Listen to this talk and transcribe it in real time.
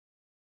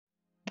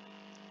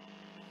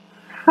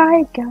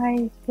Hi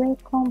guys,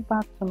 welcome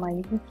back to my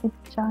YouTube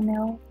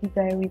channel. If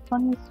you are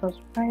returning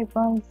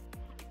subscribers,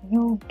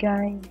 you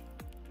guys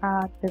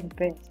are the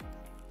best.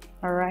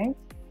 Alright,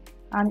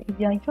 and if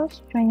you are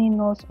just joining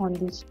us on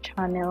this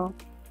channel,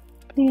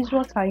 please,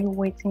 what are you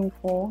waiting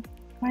for?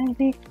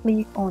 Kindly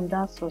click on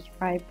that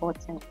subscribe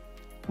button,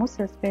 most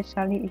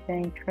especially if you are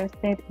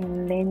interested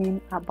in learning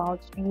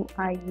about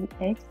UI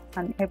UX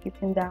and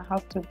everything that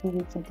has to do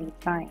with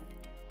design.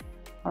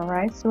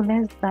 Alright, so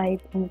let's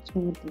dive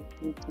into the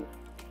video.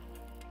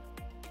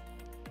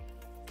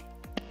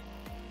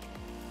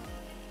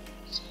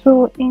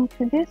 So in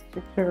today's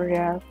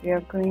tutorial, we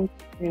are going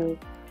to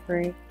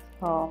create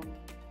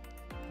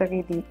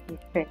 3D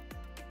effect.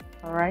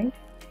 Alright,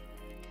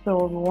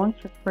 so we want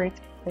to create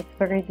a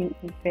 3D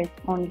effect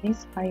on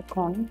this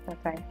icon that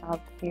I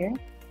have here.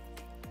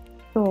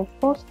 So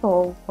first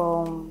of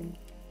all,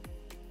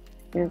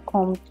 we'll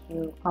come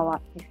to our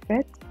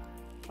effect.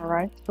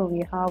 Alright, so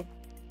we have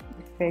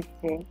effect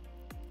here,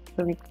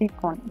 so we click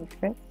on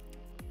effect.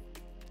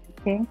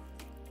 Okay,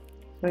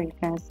 so you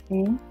can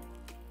see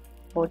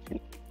what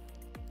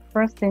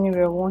first thing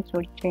we want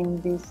to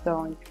change this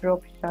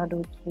drop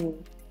shadow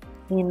to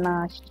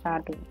inner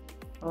shadow.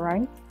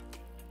 Alright,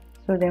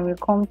 so then we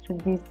come to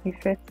this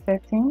effect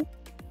setting,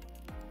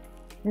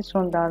 this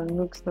one that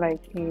looks like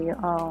a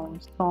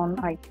sun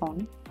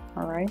icon.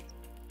 Alright,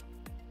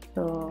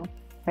 so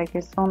like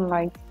a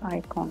sunlight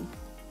icon.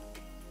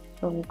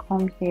 So we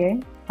come here,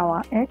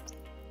 our X,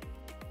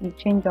 we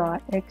change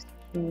our X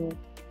to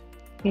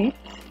 8.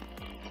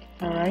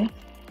 Alright,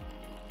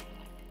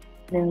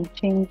 then we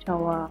change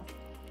our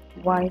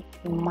Y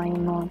to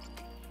 -8.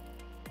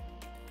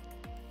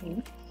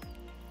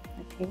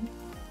 Okay,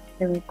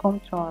 then we come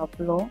to our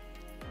blur,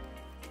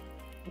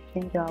 we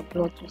change our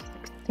blur to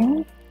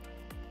 16.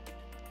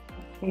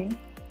 Okay,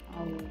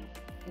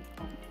 click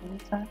on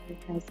enter. You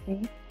can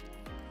see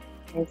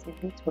there's a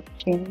bit of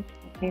change.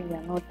 Okay, we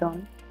are not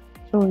done,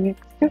 so we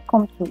still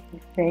come to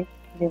effect,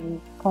 then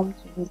we come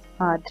to this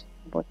add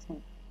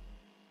button.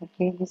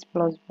 Okay, this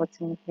plus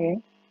button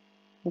here,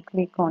 we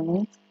click on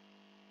it,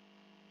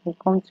 we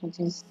come to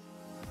this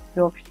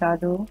drop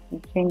shadow, we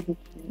change it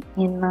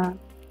to inner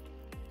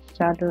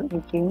shadow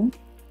again.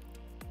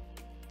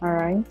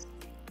 Alright,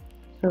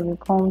 so we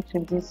come to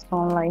this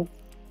sunlight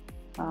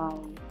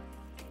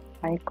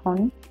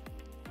icon,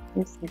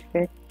 this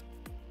effect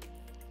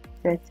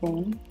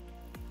setting,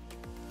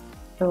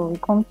 so we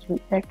come to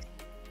X,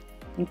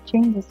 we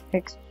change this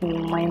X to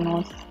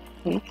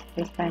 -8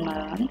 this time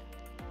around.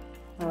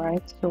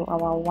 Alright, so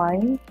our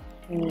Y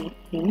to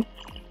 8,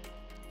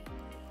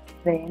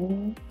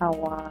 then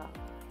our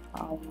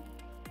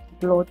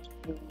blur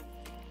to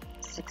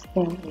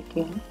 16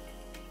 again.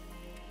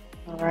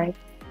 Alright,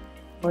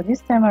 but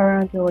this time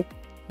around we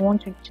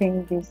want to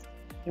change this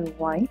to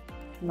white,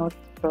 not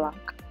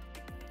black.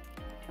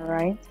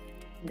 Alright,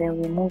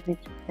 then we move it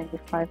to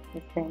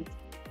 25%.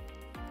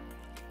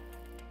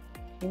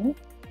 Okay,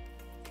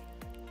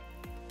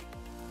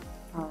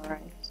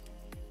 alright,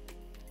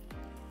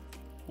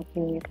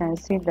 okay, you can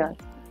see that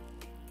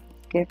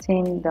it's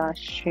getting that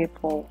shape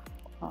of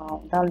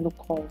that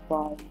look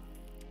of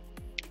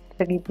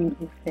 3D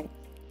effect.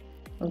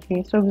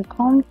 Okay, so we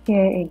come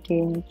here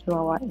again to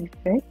our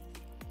effect.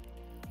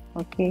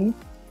 Okay,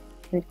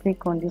 we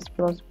click on this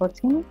plus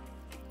button.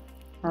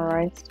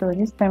 Alright, so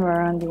this time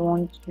around we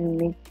want to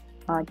make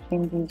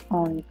changes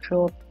on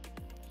drop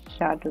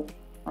shadow.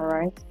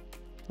 Alright,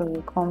 so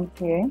we come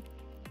here,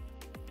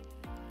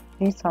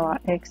 this our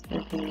X to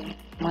be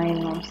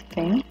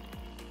 -10.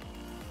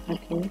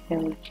 Okay, then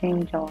we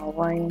change our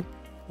Y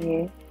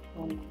here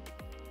from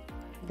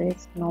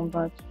this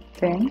number to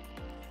 10.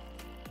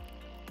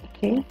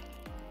 Okay,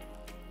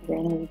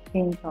 then we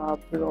change our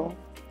blur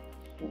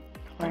to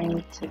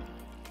 20.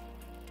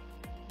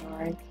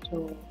 Alright, so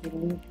we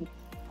leave it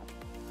at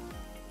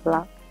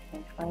black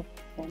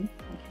 25%.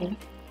 Okay,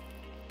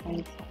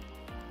 20.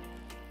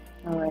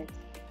 Alright,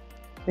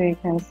 so you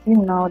can see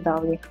now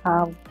that we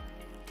have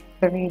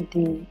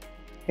 3D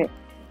effect.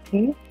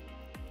 Okay, you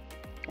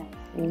can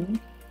see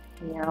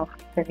we have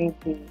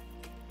 3D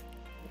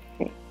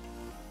effect.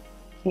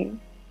 Okay,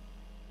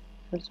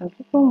 so some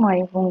people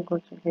might even go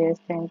to the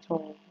extent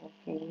of,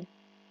 okay,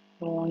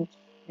 we want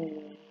to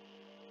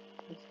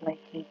put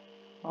like a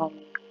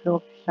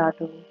drop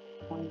shadow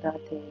under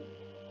the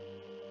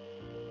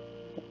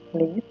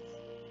plate,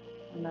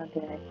 under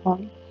the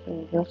icon. So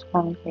you just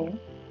come here.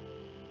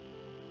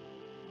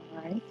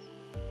 Alright,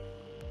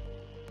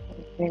 so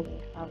here we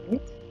have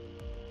it.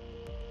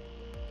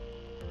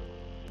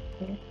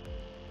 Okay,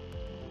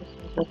 this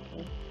is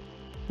okay.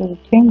 So we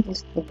change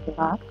this to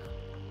black.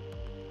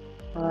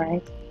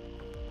 Alright,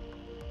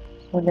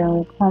 so then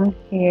we come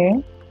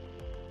here,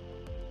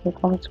 we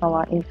come to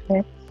our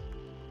effect.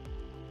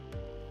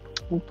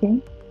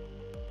 Okay,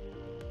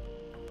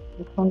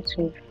 we come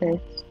to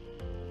effect.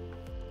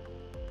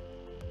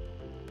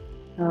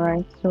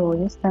 Alright, so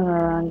this time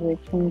around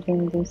we're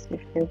changing this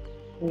effect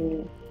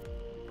to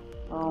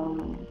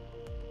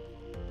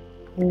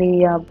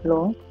layer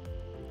blur.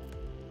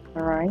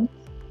 Alright,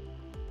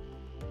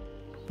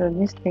 So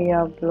this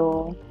layer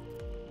blur,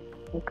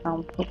 you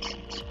can put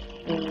it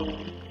to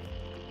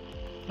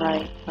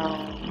like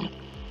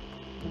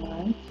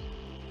right,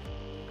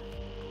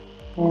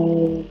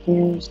 and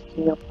reduce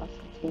the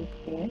opacity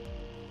here.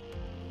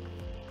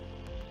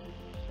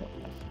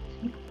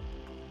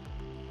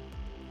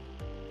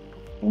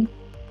 Okay,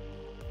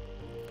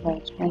 by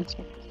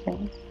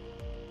 20%.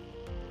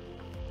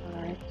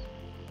 Alright,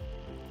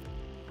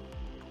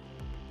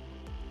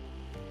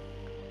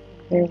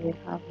 there we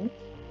have it.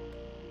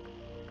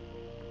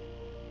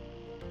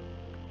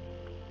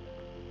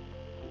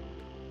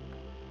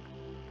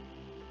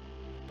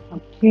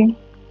 Okay,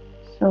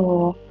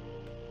 so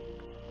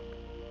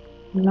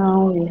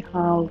now we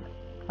have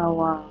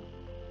our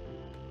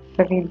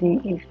 3D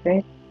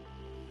effect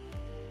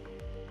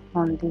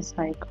on this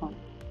icon.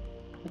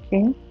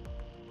 Okay,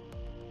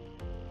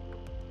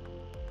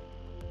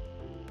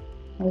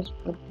 let's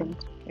put them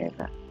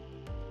together.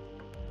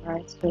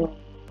 Alright, so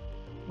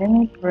let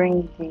me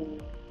bring the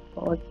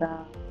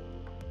other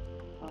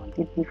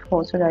the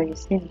before so that you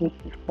see the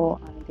before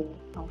and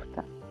the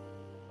after.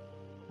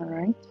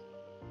 Alright,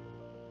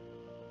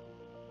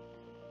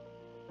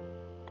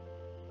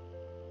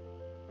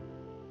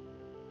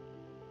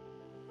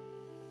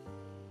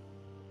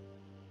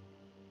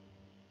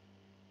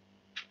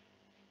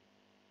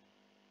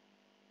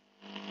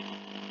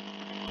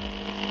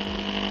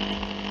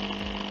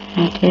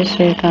 okay,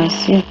 so you can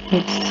see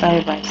it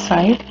side by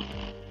side.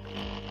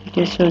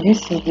 Okay, so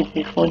this is the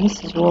before,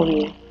 this is what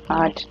we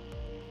had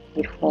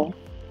before,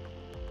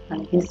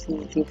 and this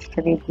is the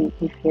 3D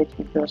effect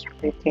we just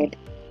created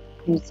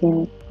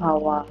using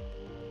our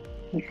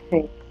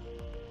effect.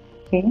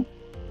 Okay,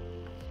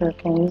 so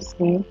can you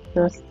see,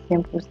 just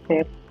simple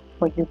step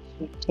for you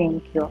to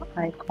change your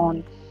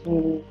icon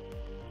to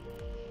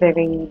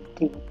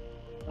 3D.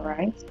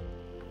 Right,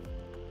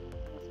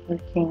 it's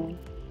looking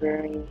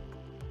very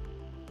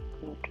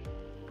good.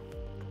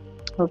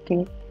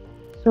 Okay,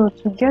 so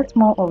to get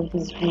more of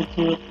this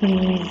video,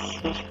 please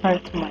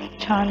subscribe to my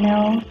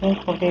channel.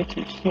 Don't forget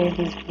to share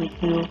this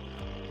video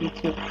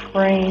with your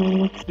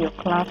friends, your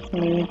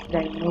classmates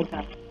that you know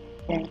that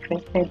they're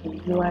interested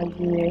in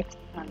UI, UX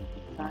and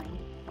design.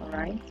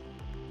 Alright,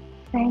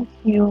 thank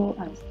you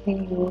and see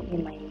you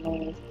in my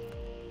next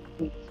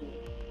video.